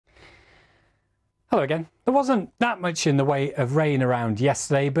Hello again. There wasn't that much in the way of rain around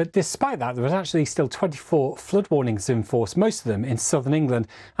yesterday, but despite that there was actually still 24 flood warnings in force, most of them in southern England.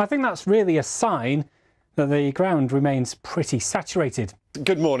 I think that's really a sign that the ground remains pretty saturated.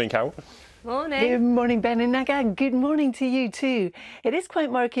 Good morning, Carol. Morning. Good morning, Ben and Naga. Good morning to you too. It is quite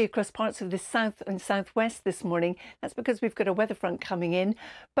murky across parts of the south and southwest this morning. That's because we've got a weather front coming in.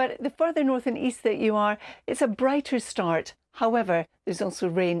 But the further north and east that you are, it's a brighter start. However, there's also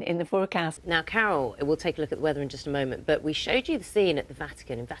rain in the forecast. Now, Carol, we'll take a look at the weather in just a moment, but we showed you the scene at the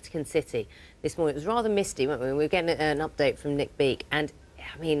Vatican, in Vatican City this morning. It was rather misty, weren't we? We were getting an update from Nick Beak, and,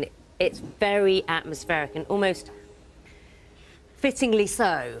 I mean, it's very atmospheric and almost fittingly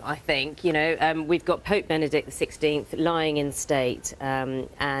so, I think. You know, we've got Pope Benedict XVI lying in state,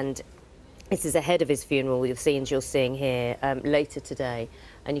 and this is ahead of his funeral, the scenes you're seeing here later today.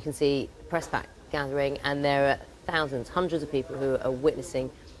 And you can see press pack gathering, and there are thousands, hundreds of people who are waiting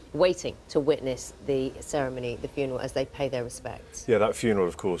to witness the ceremony, the funeral, as they pay their respects. Yeah, that funeral,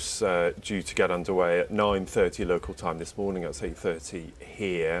 of course, due to get underway at 9:30 local time this morning. That's 8:30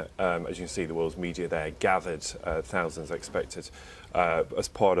 here. As you can see, the world's media there gathered, thousands expected as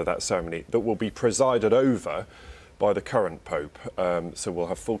part of that ceremony that will be presided over by the current Pope. So we'll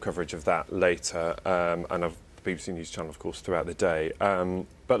have full coverage of that later, and of the BBC News Channel, of course, throughout the day.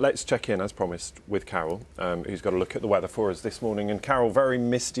 But let's check in, as promised, with Carol, who's got a look at the weather for us this morning. And Carol, very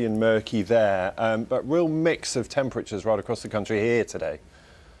misty and murky there, but real mix of temperatures right across the country here today.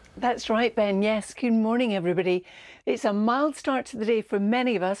 That's right, Ben. Yes, good morning, everybody. It's a mild start to the day for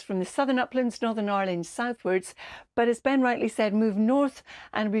many of us from the southern uplands, Northern Ireland southwards. But as Ben rightly said, move north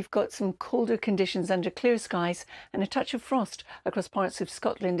and we've got some colder conditions under clear skies and a touch of frost across parts of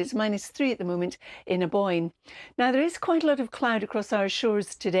Scotland. It's -3 at the moment in Aboyne. Now, there is quite a lot of cloud across our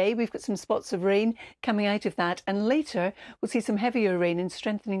shores today. We've got some spots of rain coming out of that. And later, we'll see some heavier rain and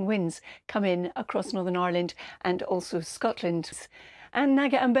strengthening winds come in across Northern Ireland and also Scotland. And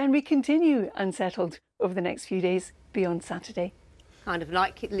Naga and Ben, we continue unsettled over the next few days beyond Saturday. Kind of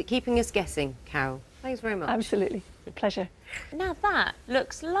like keeping us guessing, Carol. Thanks very much. Absolutely. Pleasure. Now that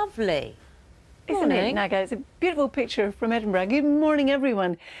looks lovely. Isn't it, Naga? It's a beautiful picture from Edinburgh. Good morning,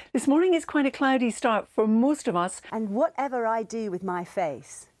 everyone. This morning is quite a cloudy start for most of us. And whatever I do with my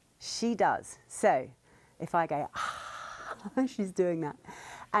face, she does. So if I go, ah, she's doing that.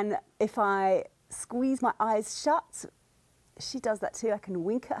 And if I squeeze my eyes shut, she does that too. I can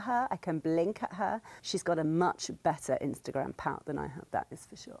wink at her, I can blink at her. She's got a much better Instagram pout than I have, that is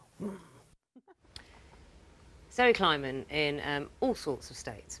for sure. Zoe Kleiman in all sorts of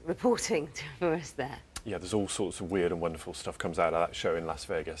states reporting for us there. Yeah, there's all sorts of weird and wonderful stuff comes out of that show in Las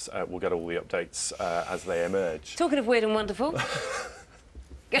Vegas. We'll get all the updates as they emerge. Talking of weird and wonderful.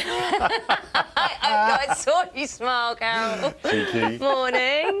 I saw you smile, Carol. Cheeky.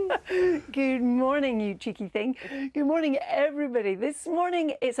 Morning. Good morning, you cheeky thing. Good morning, everybody. This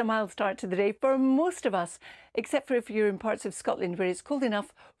morning, it's a mild start to the day for most of us, except for if you're in parts of Scotland where it's cold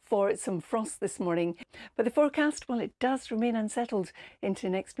enough for some frost this morning. But the forecast, well, it does remain unsettled into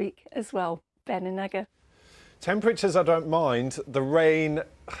next week as well. Ben and Naga. Temperatures I don't mind. The rain,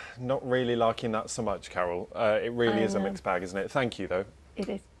 not really liking that so much, Carol. It really is a mixed bag, isn't it? Thank you, though. It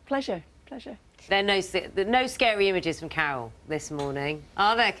is. Pleasure. Pleasure. There are no scary images from Carol this morning.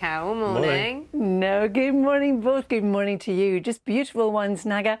 Are there, Carol? Morning. No, good morning both. Good morning to you. Just beautiful ones,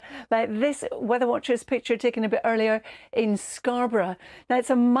 Naga. Like this weather watchers picture taken a bit earlier in Scarborough. Now,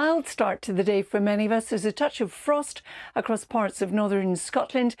 it's a mild start to the day for many of us. There's a touch of frost across parts of northern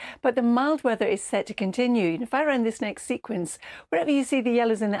Scotland, but the mild weather is set to continue. If I run this next sequence, wherever you see the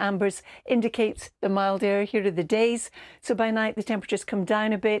yellows and the ambers indicates the mild air. Here are the days. So by night, the temperatures come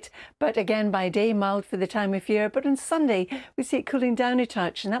down a bit, but again, by day, mild for the time of year. But on Sunday, we see it cooling down a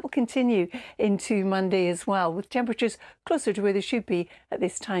touch, and that will continue into Monday as well, with temperatures closer to where they should be at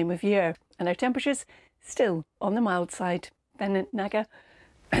this time of year. And our temperatures still on the mild side. Ben and Naga,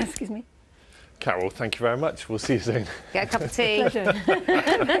 excuse me. Carol, thank you very much. We'll see you soon. Get a cup of tea. Pleasure.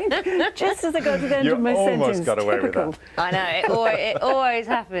 Just as I got to the end of my sentence. You almost got away with that. I know, it always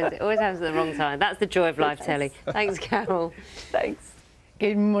happens. It always happens at the wrong time. That's the joy of live telly. Thanks, Carol. Thanks.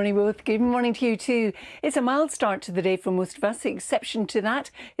 Good morning, both. Good morning to you too. It's a mild start to the day for most of us. The exception to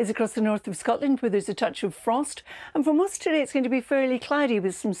that is across the north of Scotland, where there's a touch of frost. And for most today, it's going to be fairly cloudy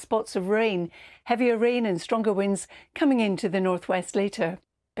with some spots of rain. Heavier rain and stronger winds coming into the northwest later.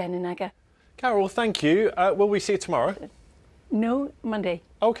 Ben and Naga. Carol, thank you. Will we see you tomorrow? No, Monday.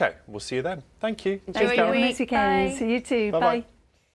 OK, we'll see you then. Thank you. Enjoy your week. Nice weekend. Bye. See you too. Bye-bye. Bye.